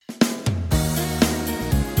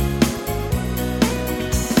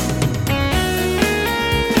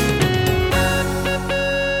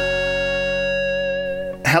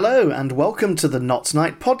Hello and welcome to the Notts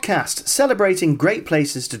Night podcast, celebrating great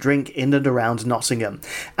places to drink in and around Nottingham.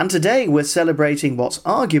 And today we're celebrating what's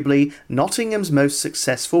arguably Nottingham's most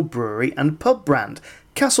successful brewery and pub brand.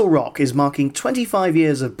 Castle Rock is marking 25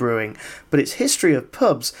 years of brewing, but its history of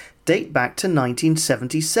pubs date back to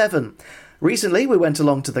 1977. Recently, we went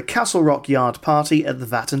along to the Castle Rock Yard party at the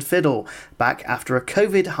Vat and Fiddle, back after a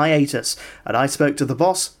COVID hiatus, and I spoke to the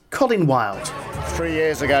boss, Colin Wilde. 3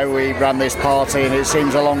 years ago we ran this party and it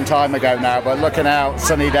seems a long time ago now, but looking out,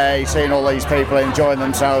 sunny day, seeing all these people enjoying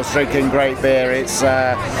themselves, drinking great beer,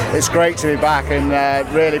 it's great to be back and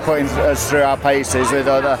really putting us through our paces with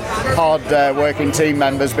other hard working team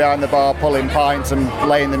members behind the bar pulling pints and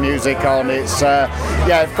laying the music on. It's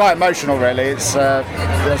quite emotional really. It's a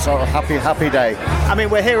sort of happy day. I mean,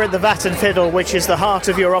 we're here at the Vat and Fiddle, which is the heart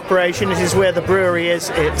of your operation. It is where the brewery is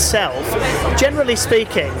itself. Generally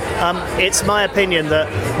speaking, it's my opinion that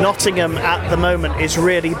Nottingham at the moment is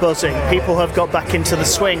really buzzing. People have got back into the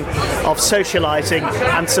swing of socialising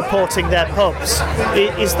and supporting their pubs.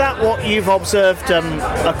 Is that what you've observed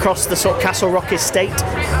across the sort of Castle Rock estate?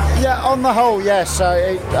 Yeah, on the whole, yes.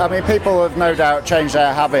 I mean, people have no doubt changed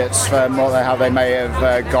their habits from how they may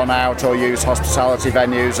have gone out or used hospitality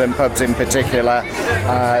venues and pubs in particular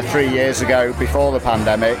 3 years ago before the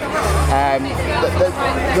pandemic.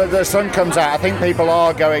 The sun comes out. I think people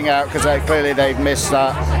are going out because clearly they've missed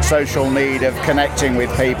that social need of connecting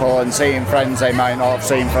with people and seeing friends they might not have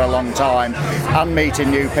seen for a long time and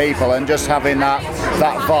meeting new people and just having that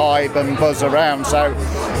vibe and buzz around. So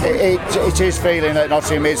it is feeling that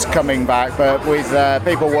Nottingham is coming back, but with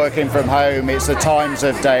people working from home, it's the times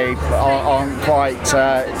of day aren't quite,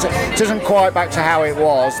 it isn't quite back to how it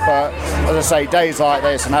was, but as I say, days like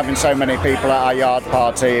this and having so many people at our yard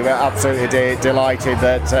party, we're absolutely delighted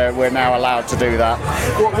that we're now allowed to do that.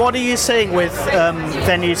 What are you seeing with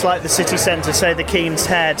venues like the city centre, say the Keen's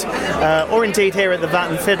Head, or indeed here at the Vat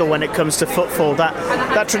and Fiddle when it comes to footfall,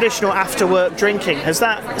 that traditional after-work drinking, has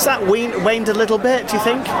that waned a little bit, do you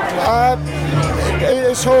think?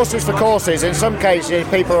 It's horses for courses. In some cases,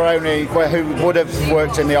 people who would have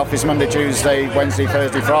worked in the office Monday, Tuesday, Wednesday,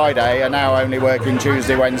 Thursday, Friday are now only working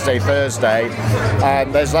Tuesday, Wednesday, Thursday.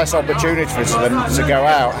 There's less opportunity for them to go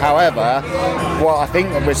out. However, what I think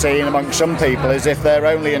that we're seeing amongst some people is if they're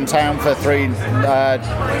only in town for 3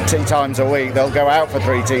 tea times a week, they'll go out for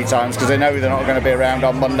 3 tea times because they know they're not going to be around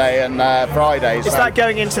on Monday and Fridays. Is that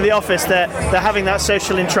going into the office? They're having that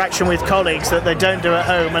social interaction with colleagues that they don't do at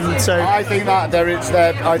home, and so I think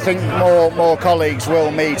that I think more colleagues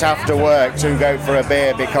will meet after work to go for a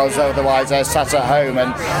beer because otherwise they're sat at home,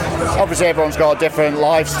 and obviously everyone's got a different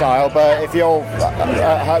lifestyle, but if you're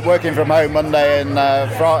working from home Monday and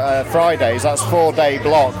Fridays, that's 4-day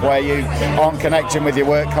block where you aren't connecting with your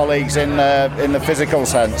work colleagues in the physical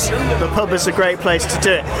sense. The pub is a great place to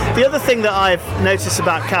do it. The other thing that I've noticed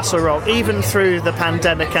about Castle Rock, even through the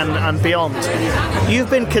pandemic and beyond, you've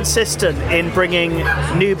been consistent in bringing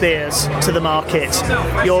new beers to the market.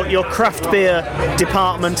 Your craft beer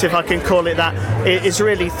department, if I can call it that, is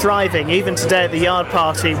really thriving. Even today at the yard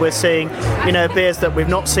party, we're seeing beers that we've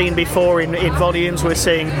not seen before in volumes. We're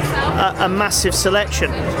seeing a massive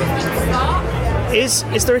selection.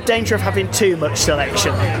 Is there a danger of having too much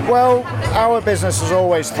selection? Well, our business has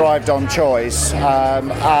always thrived on choice,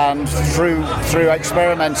 and through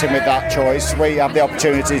experimenting with that choice, we have the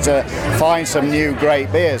opportunity to find some new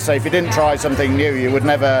great beers. So if you didn't try something new, you would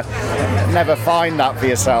never find that for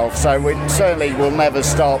yourself. So we certainly will never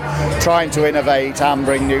stop trying to innovate and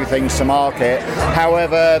bring new things to market.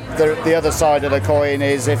 However, the other side of the coin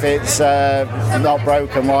is if it's not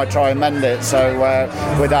broken, why try and mend it? So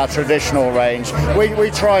with our traditional range, we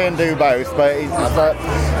try and do both, but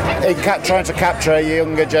trying to capture a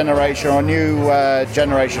younger generation or a new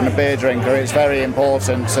generation of beer drinker, it's very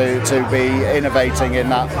important to be innovating in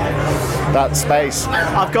that space.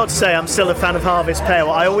 I've got to say, I'm still a fan of Harvest Pale.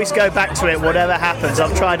 I always go back to it whatever happens.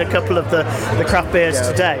 I've tried a couple of the craft beers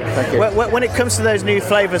today. Thank you. When it comes to those new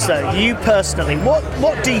flavours though, you personally,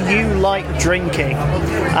 what do you like drinking?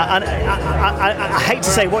 And I hate to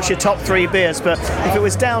say what's your top 3 beers, but if it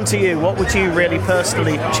was down to you, what would you really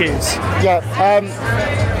personally choose?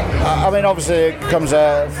 I mean, obviously,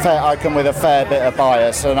 I come with a fair bit of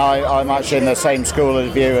bias, and I'm actually in the same school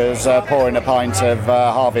of view as pouring a pint of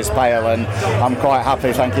Harvest Pale, and I'm quite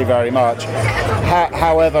happy, thank you very much.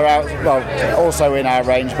 However, also in our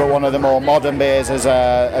range, but one of the more modern beers as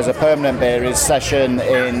a permanent beer is Session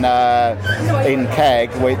in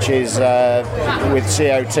keg, which is with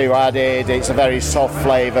CO2 added. It's a very soft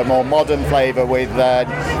flavour, more modern flavour with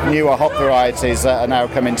newer hop varieties that are now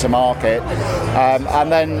coming to market.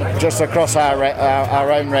 And then just across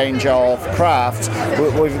our own range of craft,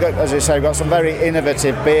 we've got, as you say, got some very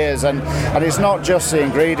innovative beers, and it's not just the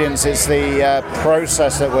ingredients, it's the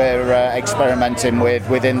process that we're experimenting with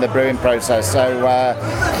within the brewing process. So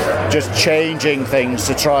just changing things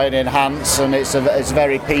to try and enhance, and it's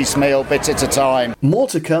very piecemeal, bit at a time. More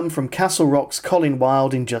to come from Castle Rock's Colin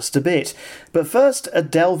Wilde in just a bit. But first, a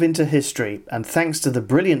delve into history, and thanks to the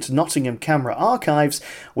brilliant Nottingham Camera archives,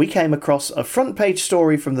 we came across a front page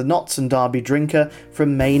story from the Notts and Derby Drinker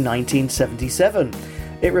from May 1977.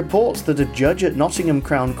 It reports that a judge at Nottingham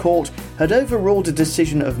Crown Court had overruled a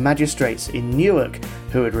decision of magistrates in Newark,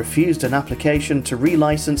 who had refused an application to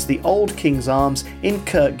relicense the old King's Arms in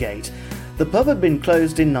Kirkgate. The pub had been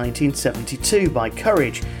closed in 1972 by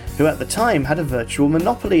Courage, who at the time had a virtual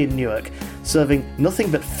monopoly in Newark, serving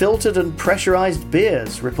nothing but filtered and pressurised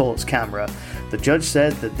beers, reports Camera. The judge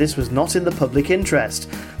said that this was not in the public interest.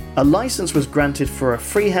 A licence was granted for a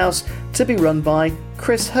free house to be run by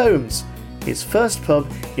Chris Holmes, his first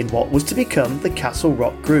pub in what was to become the Castle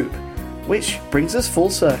Rock Group. Which brings us full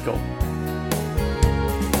circle.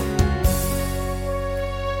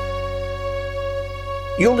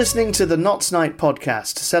 You're listening to the Notts Night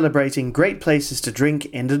podcast, celebrating great places to drink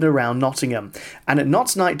in and around Nottingham. And at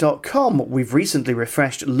nottsnight.com, we've recently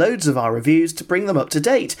refreshed loads of our reviews to bring them up to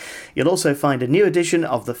date. You'll also find a new edition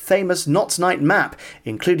of the famous Notts Night map,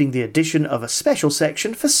 including the addition of a special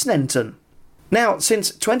section for Snenton. Now,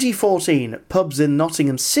 since 2014, pubs in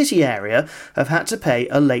Nottingham City area have had to pay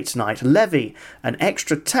a late night levy, an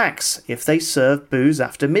extra tax if they serve booze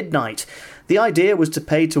after midnight. The idea was to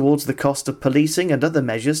pay towards the cost of policing and other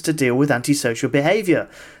measures to deal with antisocial behaviour,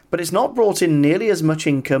 but it's not brought in nearly as much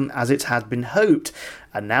income as it had been hoped,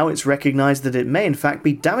 and now it's recognised that it may in fact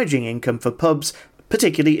be damaging income for pubs,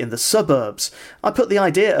 particularly in the suburbs. I put the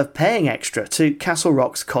idea of paying extra to Castle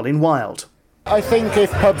Rock's Colin Wilde. I think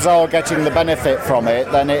if pubs are getting the benefit from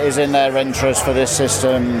it, then it is in their interest for this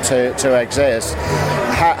system to exist.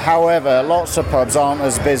 However, lots of pubs aren't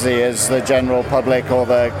as busy as the general public or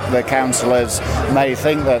the councillors may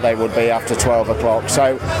think that they would be after 12 o'clock.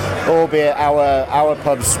 So, albeit our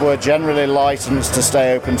pubs were generally licensed to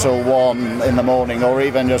stay open till 1 in the morning or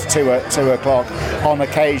even just 2 o'clock on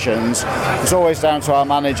occasions, it's always down to our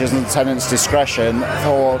managers and tenants' discretion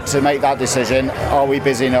to make that decision. Are we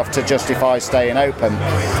busy enough to justify staying open?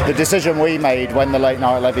 The decision we made when the late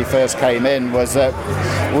night levy first came in was that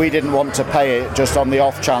we didn't want to pay it just on the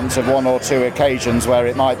off chance of 1 or 2 occasions where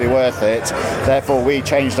it might be worth it. Therefore, we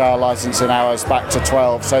changed our licensing hours back to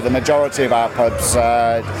 12, so the majority of our pubs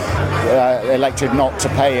elected not to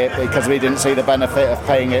pay it because we didn't see the benefit of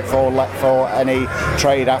paying it for any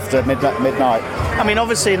trade after midnight. I mean,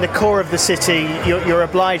 obviously in the core of the city you're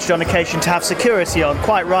obliged on occasion to have security on,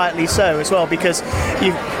 quite rightly so as well, because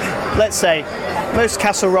let's say most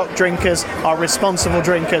Castle Rock drinkers are responsible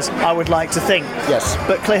drinkers, I would like to think. Yes.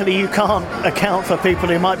 But clearly you can't account for people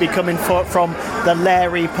who might be coming from the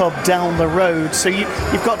Larry pub down the road, so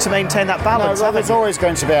you've got to maintain that balance. No, there's always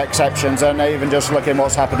going to be exceptions, and even just looking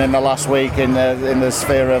what's happened in the last week in the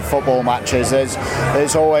sphere of football matches,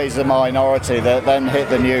 there's always a minority that then hit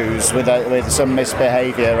the news with some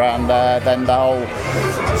misbehaviour, and then the whole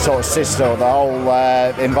sort of system, the whole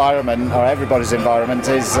environment, or everybody's environment,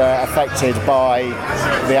 is affected by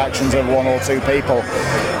the actions of 1 or 2 people.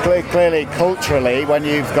 Clearly, culturally, when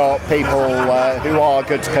you've got people who are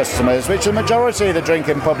good customers, which the majority of the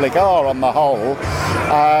drinking public are on the whole,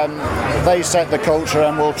 they set the culture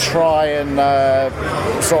and will try and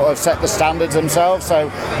sort of set the standards themselves,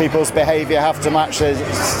 so people's behaviour have to match the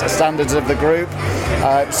standards of the group.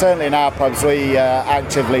 Certainly in our pubs we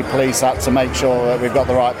actively police that to make sure that we've got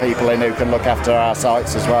the right people in who can look after our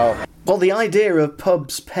sites as well. Well, the idea of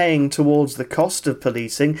pubs paying towards the cost of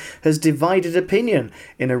policing has divided opinion.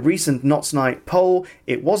 In a recent Notts Night poll,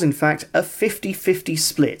 it was in fact a 50-50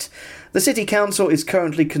 split. The City Council is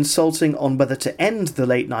currently consulting on whether to end the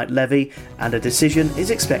late night levy, and a decision is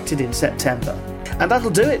expected in September. And that'll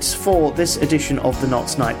do it for this edition of the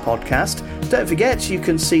Notts Night podcast. Don't forget you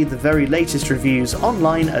can see the very latest reviews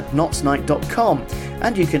online at nottsnight.com,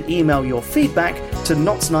 and you can email your feedback to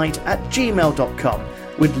nottsnight@gmail.com.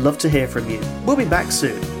 We'd love to hear from you. We'll be back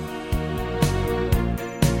soon.